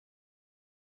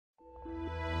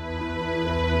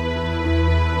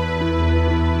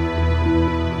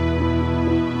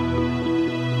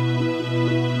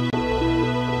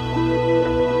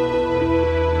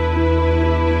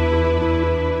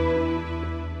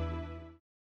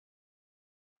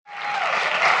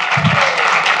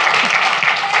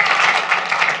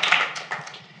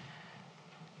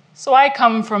So I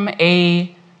come from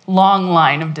a long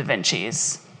line of Da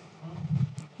Vinci's.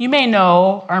 You may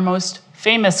know our most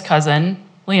famous cousin,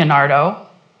 Leonardo,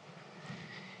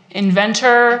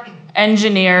 inventor,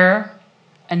 engineer,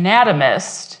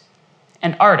 anatomist,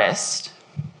 and artist.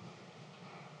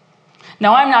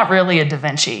 Now, I'm not really a Da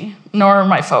Vinci, nor are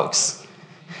my folks,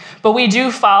 but we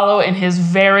do follow in his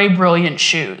very brilliant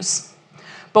shoes.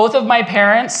 Both of my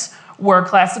parents were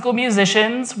classical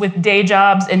musicians with day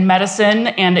jobs in medicine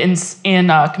and in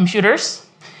computers.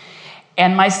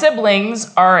 And my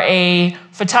siblings are a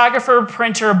photographer,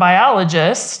 printer,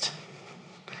 biologist,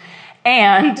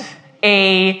 and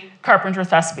a carpenter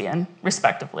thespian,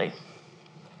 respectively.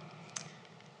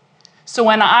 So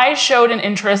when I showed an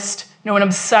interest, an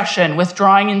obsession with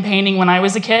drawing and painting when I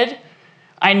was a kid,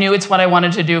 I knew it's what I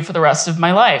wanted to do for the rest of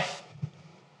my life.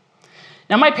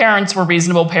 Now, my parents were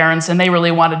reasonable parents, and they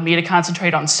really wanted me to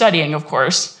concentrate on studying, of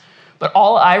course, but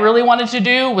all I really wanted to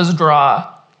do was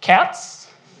draw cats,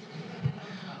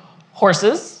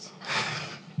 horses,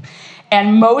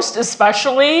 and most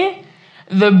especially,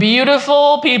 the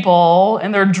beautiful people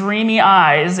and their dreamy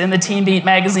eyes in the Teen Beat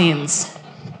magazines,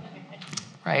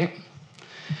 right?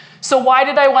 So why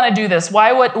did I want to do this?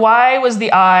 Why was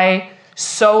the eye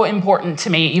so important to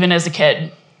me, even as a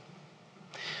kid?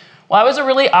 Well, I was a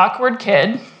really awkward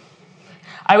kid.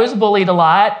 I was bullied a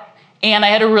lot, and I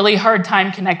had a really hard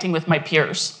time connecting with my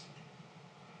peers.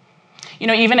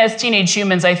 Even as teenage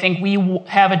humans, I think we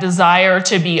have a desire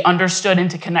to be understood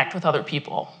and to connect with other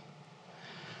people.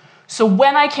 So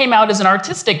when I came out as an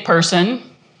artistic person,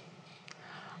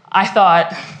 I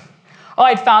thought,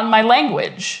 I'd found my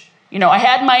language. I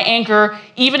had my anchor,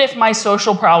 even if my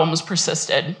social problems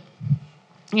persisted.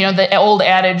 The old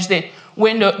adage that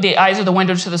the eyes are the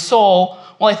window to the soul.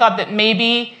 Well, I thought that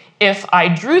maybe if I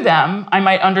drew them, I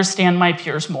might understand my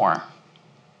peers more.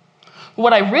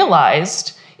 What I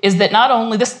realized is that not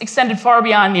only this extended far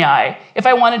beyond the eye, if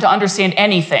I wanted to understand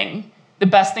anything, the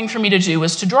best thing for me to do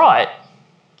was to draw it.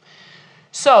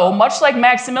 So much like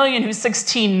Maximilian, who's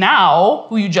 16 now,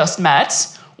 who you just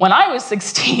met, when I was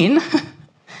 16,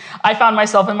 I found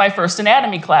myself in my first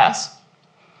anatomy class.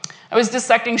 I was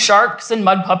dissecting sharks and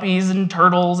mud puppies and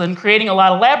turtles and creating a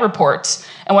lot of lab reports.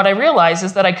 And what I realized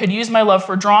is that I could use my love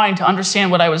for drawing to understand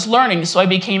what I was learning, so I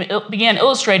began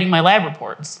illustrating my lab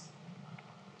reports.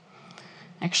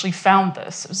 I actually found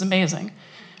this. It was amazing.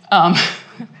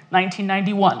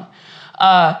 1991.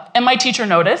 And my teacher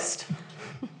noticed,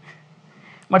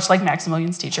 much like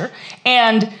Maximilian's teacher,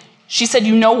 and she said,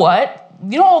 you know what?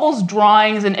 All those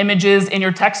drawings and images in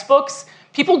your textbooks?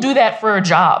 People do that for a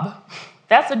job.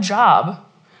 That's a job.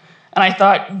 And I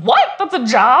thought, what? That's a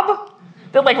job?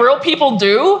 That real people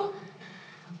do?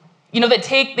 They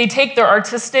take their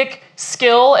artistic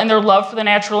skill and their love for the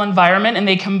natural environment and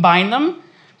they combine them.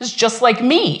 It's just like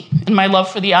me and my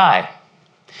love for the eye.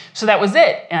 So that was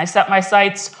it. And I set my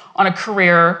sights on a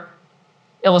career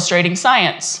illustrating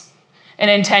science. And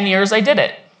in 10 years, I did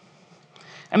it.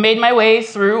 I made my way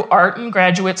through art and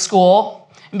graduate school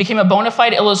and became a bona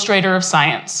fide illustrator of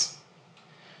science.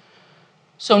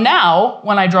 So now,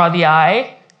 when I draw the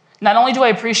eye, not only do I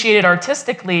appreciate it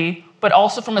artistically, but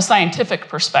also from a scientific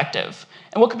perspective.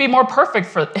 And what could be more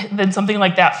perfect than something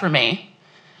like that for me?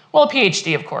 Well, a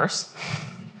PhD, of course.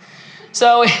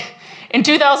 So in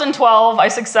 2012, I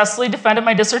successfully defended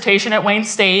my dissertation at Wayne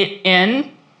State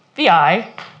in the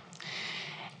eye,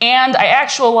 and I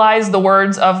actualized the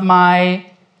words of my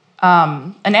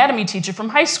anatomy teacher from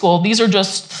high school. These are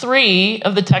just 3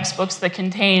 of the textbooks that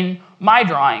contain my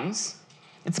drawings.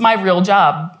 It's my real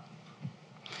job.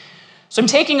 So I'm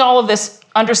taking all of this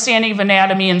understanding of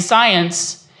anatomy and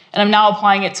science, and I'm now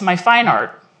applying it to my fine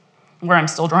art, where I'm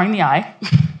still drawing the eye.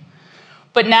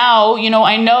 But now,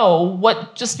 I know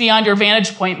what just beyond your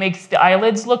vantage point makes the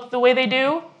eyelids look the way they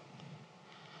do,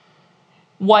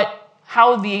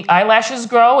 how the eyelashes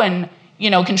grow and,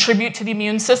 contribute to the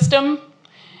immune system,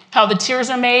 how the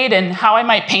tears are made, and how I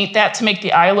might paint that to make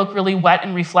the eye look really wet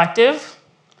and reflective.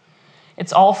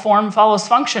 It's all form follows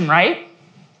function, right?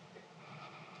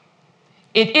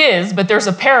 It is, but there's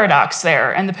a paradox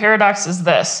there, and the paradox is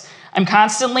this. I'm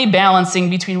constantly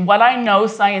balancing between what I know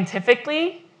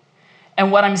scientifically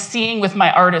and what I'm seeing with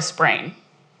my artist brain.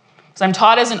 Because I'm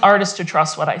taught as an artist to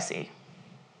trust what I see.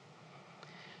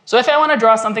 So if I want to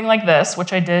draw something like this,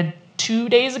 which I did 2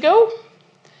 days ago,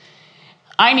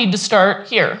 I need to start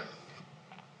here.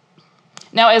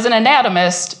 Now, as an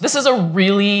anatomist, this is a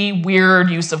really weird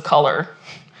use of color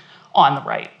on the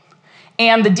right.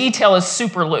 And the detail is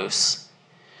super loose.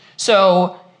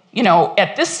 So,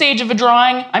 at this stage of a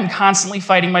drawing, I'm constantly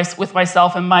fighting with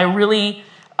myself, and my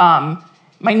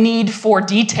need for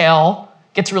detail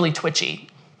gets really twitchy.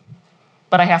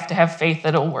 but I have to have faith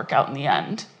that it'll work out in the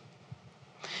end.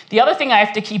 The other thing I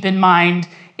have to keep in mind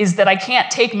is that I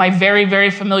can't take my very, very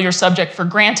familiar subject for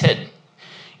granted.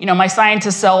 My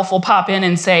scientist self will pop in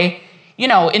and say,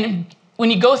 when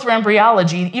you go through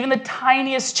embryology, even the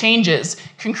tiniest changes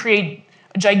can create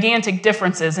gigantic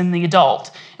differences in the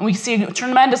adult. And we see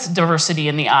tremendous diversity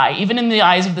in the eye, even in the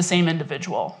eyes of the same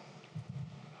individual.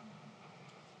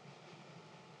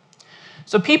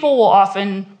 So people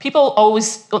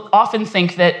always often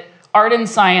think that art and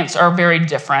science are very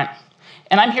different.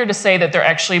 And I'm here to say that they're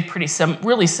actually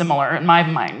really similar in my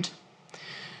mind.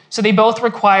 So they both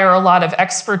require a lot of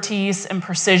expertise and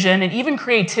precision and even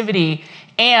creativity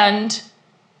and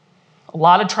a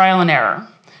lot of trial and error.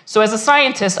 So as a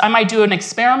scientist, I might do an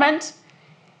experiment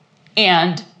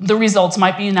and the results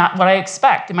might be not what I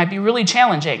expect. It might be really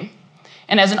challenging.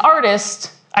 And as an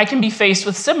artist, I can be faced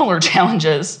with similar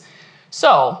challenges.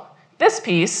 So this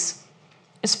piece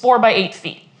is 4 by 8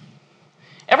 feet.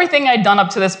 Everything I'd done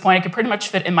up to this point, I could pretty much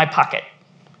fit in my pocket.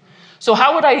 So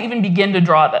how would I even begin to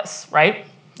draw this, right?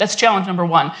 That's challenge number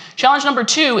 1. Challenge number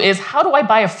 2 is, how do I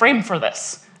buy a frame for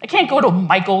this? I can't go to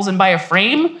Michael's and buy a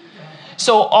frame.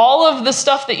 So all of the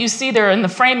stuff that you see there in the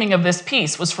framing of this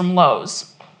piece was from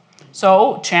Lowe's.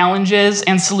 So challenges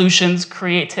and solutions,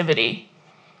 creativity.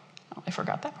 Oh, I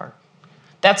forgot that part.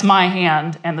 That's my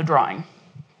hand and the drawing.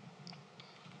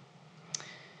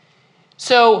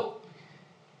 So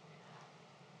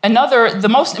the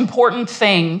most important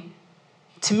thing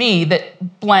to me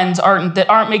that blends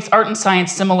makes art and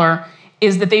science similar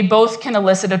is that they both can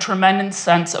elicit a tremendous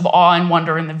sense of awe and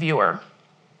wonder in the viewer.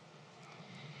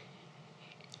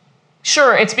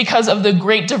 Sure, it's because of the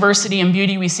great diversity and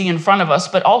beauty we see in front of us,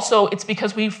 but also it's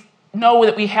because we know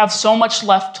that we have so much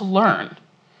left to learn.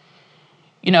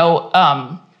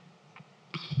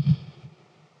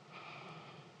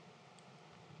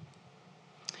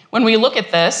 When we look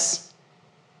at this,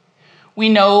 we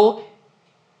know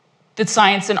that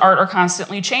science and art are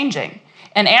constantly changing.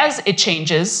 And as it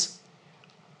changes,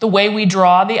 the way we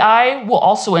draw the eye will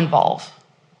also evolve.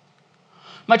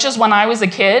 Much as when I was a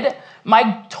kid,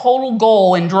 my total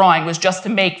goal in drawing was just to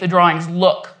make the drawings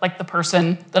look like the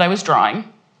person that I was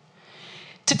drawing.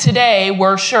 To today,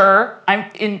 where sure,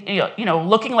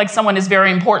 looking like someone is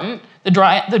very important. The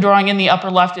drawing in the upper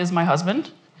left is my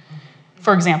husband,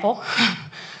 for example.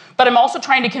 But I'm also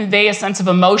trying to convey a sense of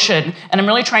emotion, and I'm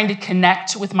really trying to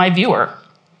connect with my viewer.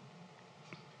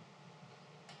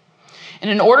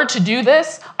 And in order to do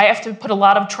this, I have to put a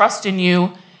lot of trust in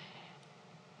you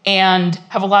and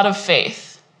have a lot of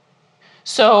faith.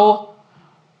 So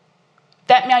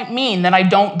that might mean that I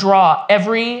don't draw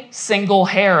every single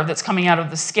hair that's coming out of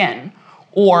the skin,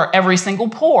 or every single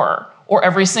pore, or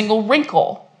every single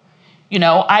wrinkle.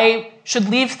 I should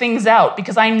leave things out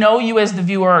because I know you as the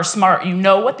viewer are smart. You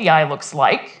know what the eye looks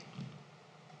like.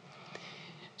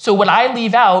 So what I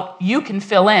leave out, you can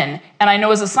fill in. And I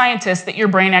know as a scientist that your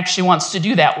brain actually wants to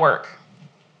do that work.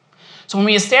 So when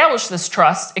we establish this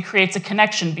trust, it creates a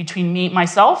connection between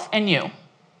myself, and you.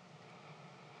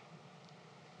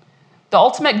 The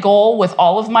ultimate goal with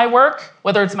all of my work,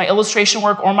 whether it's my illustration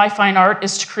work or my fine art,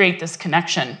 is to create this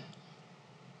connection.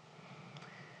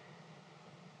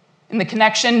 And the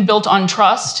connection built on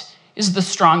trust is the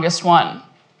strongest one.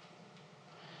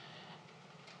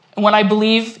 And what I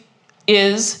believe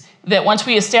is that once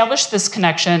we establish this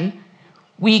connection,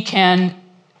 we can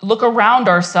look around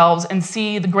ourselves and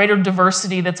see the greater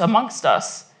diversity that's amongst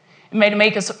us. It may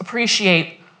make us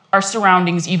appreciate our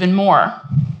surroundings even more.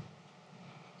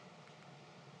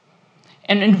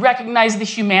 And recognize the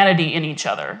humanity in each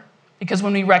other. Because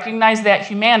when we recognize that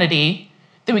humanity,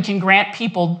 then we can grant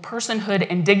people personhood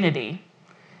and dignity.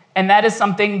 And that is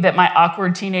something that my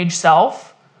awkward teenage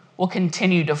self will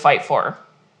continue to fight for.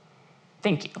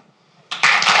 Thank you.